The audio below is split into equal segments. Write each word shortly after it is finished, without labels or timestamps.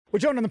We're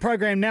joined on the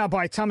program now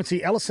by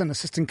Tamati Ellison,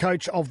 assistant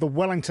coach of the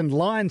Wellington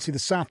Lions, who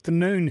this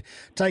afternoon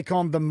take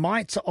on the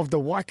Mitre of the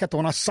Waikato.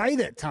 And I say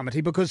that,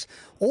 Tamati, because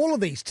all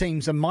of these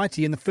teams are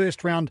mighty in the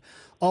first round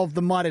of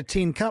the Mitre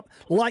 10 Cup,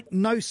 like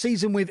no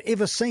season we've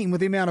ever seen,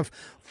 with the amount of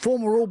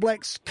former All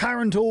Blacks,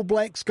 current All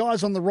Blacks,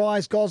 guys on the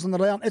rise, guys on the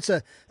down. It's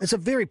a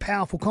very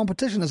powerful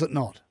competition, is it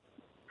not?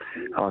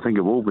 I think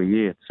it will be,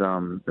 yeah.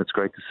 It's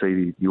great to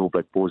see the All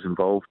Black boys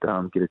involved,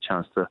 get a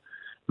chance to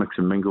mix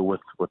and mingle with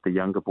the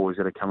younger boys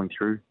that are coming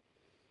through.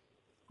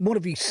 What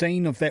have you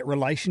seen of that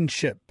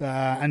relationship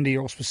under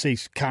your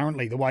auspices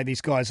currently, the way these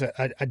guys are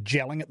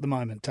gelling at the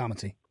moment,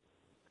 Tamati?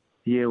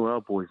 Yeah,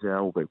 well, our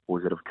All Black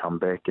boys that have come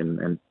back and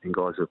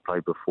guys that have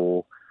played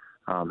before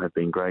have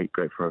been great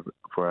for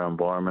our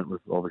environment. We've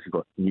obviously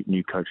got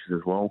new coaches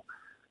as well.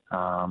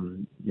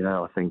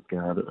 I think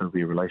it'll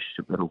be a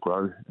relationship that'll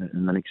grow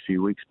in the next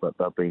few weeks, but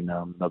they've been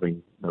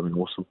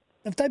awesome.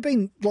 Have they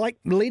been like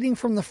leading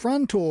from the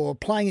front or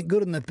playing it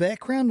good in the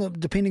background,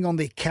 depending on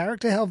their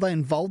character? How have they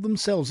involved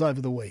themselves over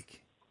the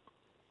week?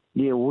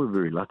 Yeah, well, we're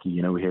very lucky.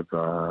 We have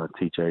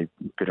TJ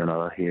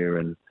Perenara here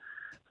and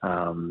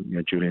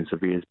Julian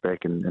Severe's back,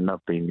 and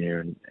they've been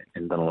there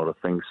and done a lot of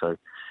things. So,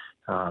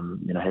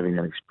 having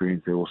that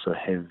experience, they also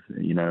have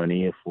an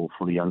ear for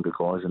the younger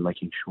guys and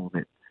making sure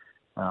that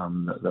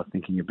they're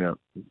thinking about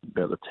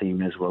the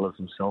team as well as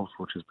themselves,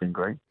 which has been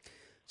great.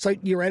 So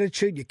your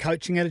attitude, your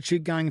coaching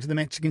attitude going into the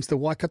match against the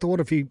Waikato, what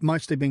have you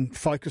mostly been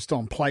focused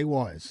on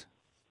play-wise?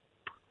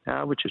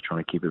 We're just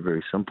trying to keep it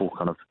very simple,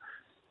 kind of,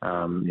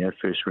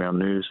 first round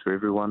nerves for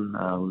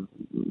everyone.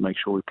 Make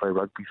sure we play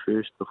rugby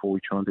first before we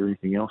try and do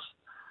anything else.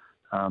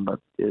 But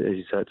as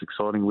you say, it's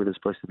exciting. We're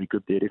supposed to be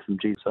good there at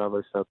FMG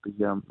Savo, so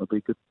it'll be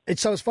good.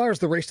 So as far as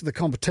the rest of the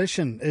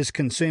competition is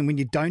concerned, when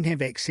you don't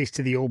have access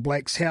to the All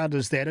Blacks, how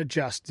does that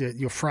adjust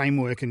your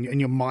framework and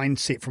your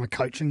mindset from a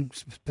coaching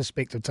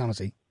perspective,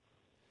 Tamati?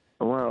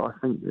 Well, I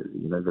think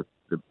that,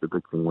 the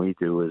big thing we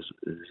do is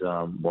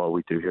while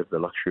we do have the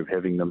luxury of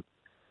having them,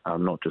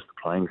 not just the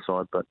playing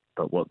side, but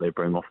what they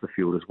bring off the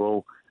field as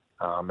well.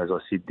 As I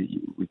said,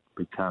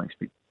 we can't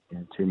expect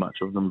too much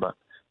of them, but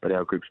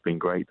our group's been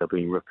great. They've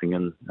been ripping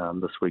in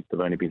this week.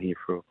 They've only been here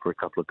for a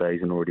couple of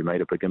days and already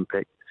made a big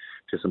impact.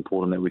 It's just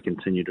important that we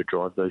continue to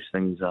drive those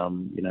things,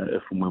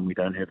 if and when we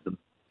don't have them.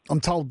 I'm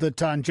told that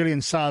Julian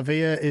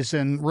Savia is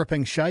in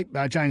ripping shape.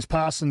 James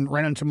Parson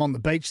ran into him on the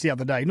beach the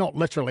other day, not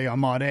literally, I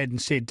might add,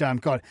 and said,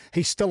 God,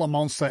 he's still a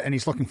monster and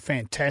he's looking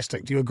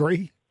fantastic. Do you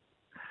agree?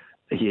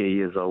 Yeah, he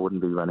is. I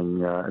wouldn't be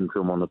running into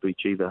him on the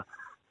beach either.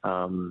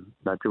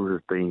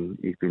 Jules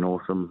he's been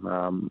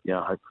awesome.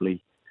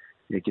 Hopefully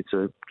he gets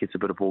a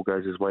bit of ball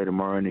goes his way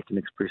tomorrow and he can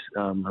express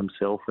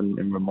himself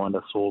and remind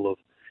us all of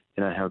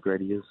how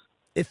great he is.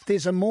 If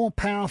there's a more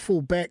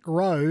powerful back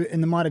row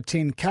in the Mitre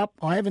 10 Cup,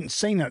 I haven't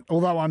seen it,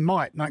 although I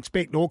might, and I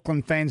expect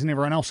Auckland fans and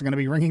everyone else are going to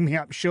be ringing me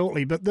up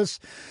shortly, but this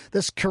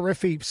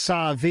Kirifi,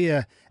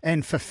 Savia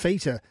and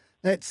Fafita,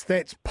 that's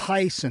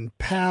pace and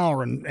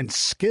power and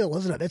skill,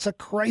 isn't it? That's a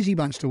crazy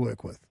bunch to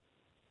work with.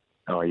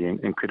 Oh, yeah,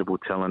 incredible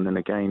talent. And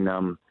again,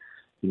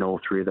 all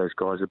three of those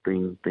guys have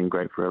been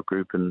great for our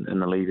group and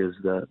the leaders,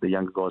 the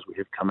younger guys we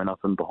have coming up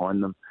and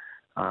behind them.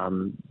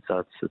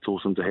 So it's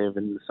awesome to have,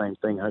 and the same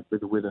thing, hopefully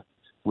the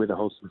weather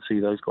holds to see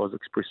those guys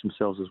express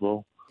themselves as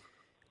well.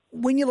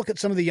 When you look at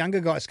some of the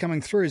younger guys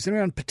coming through, is there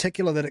anyone in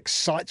particular that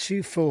excites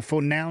you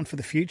for now and for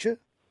the future?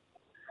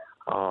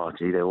 Oh,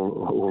 gee, they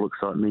all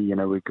excite me.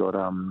 We've got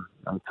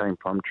Tane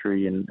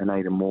Plumtree and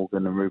Aidan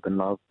Morgan and Ruben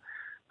Love,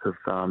 who've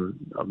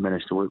I've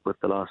managed to work with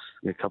the last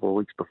couple of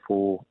weeks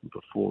before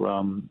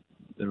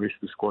the rest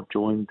of the squad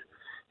joined,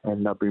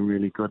 and they've been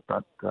really good.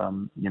 But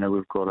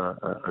we've got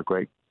a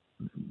great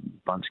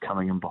bunch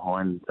coming in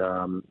behind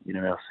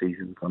our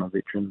seasoned kind of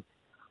veterans.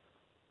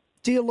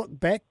 Do you look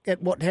back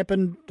at what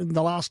happened in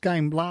the last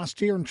game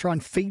last year and try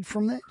and feed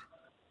from that?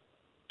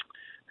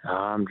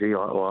 I don't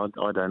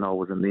know. I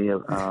wasn't there.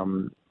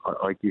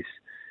 I guess,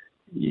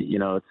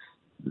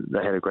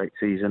 they had a great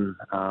season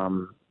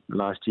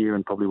last year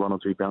and probably one or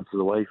two bounces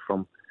away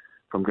from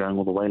going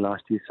all the way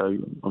last year. So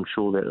I'm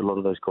sure that a lot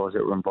of those guys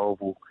that were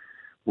involved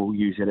will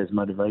use that as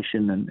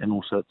motivation, and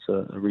also it's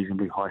a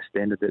reasonably high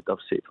standard that they've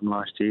set from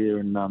last year,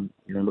 and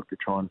look to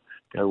try and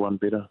go one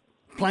better.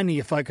 Plainly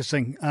you're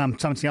focusing,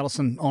 Tamati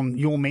Ellison, on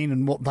your men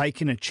and what they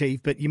can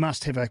achieve, but you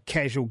must have a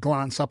casual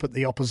glance up at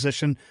the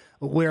opposition.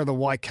 Where are the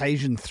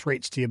Waikasian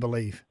threats, do you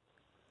believe?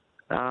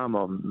 In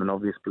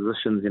obvious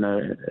positions,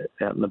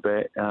 out in the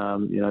back,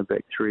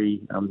 back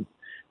three,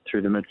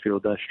 through the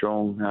midfield, they're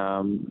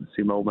strong.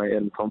 See my old mate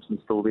Adam Thompson's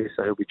still there,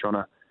 so he'll be trying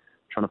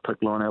to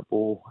pick line out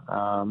ball.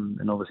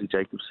 And obviously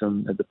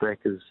Jacobson at the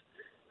back is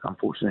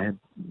unfortunately had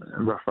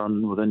a rough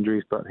run with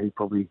injuries, but he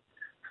probably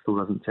still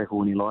doesn't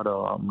tackle any lighter,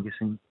 I'm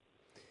guessing.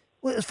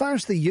 Well, as far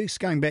as the use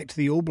going back to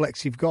the All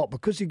Blacks you've got,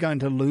 because you're going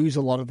to lose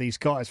a lot of these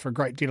guys for a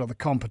great deal of the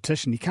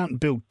competition, you can't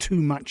build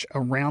too much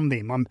around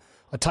them.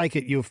 I take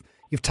it you've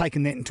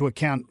taken that into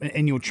account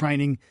in your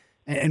training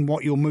and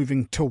what you're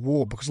moving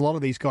toward, because a lot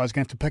of these guys are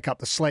going to have to pick up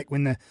the slack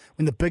when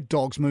the big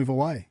dogs move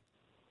away.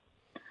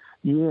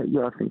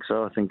 Yeah, I think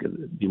so. I think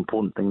the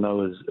important thing,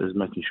 though, is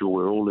making sure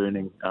we're all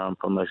learning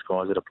from those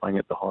guys that are playing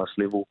at the highest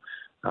level.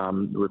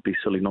 It would be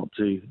silly not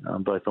to,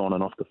 both on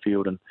and off the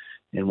field.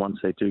 And once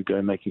they do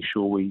go, making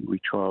sure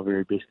we try our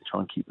very best to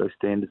try and keep those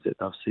standards that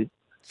they've set.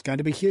 It's going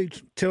to be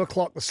huge. 2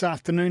 o'clock this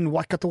afternoon,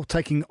 Waikato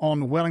taking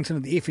on Wellington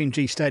at the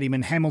FMG Stadium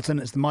in Hamilton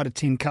as the Mitre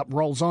 10 Cup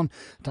rolls on.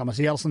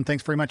 Tamati Ellison,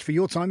 thanks very much for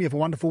your time. You have a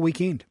wonderful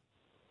weekend.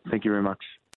 Thank you very much.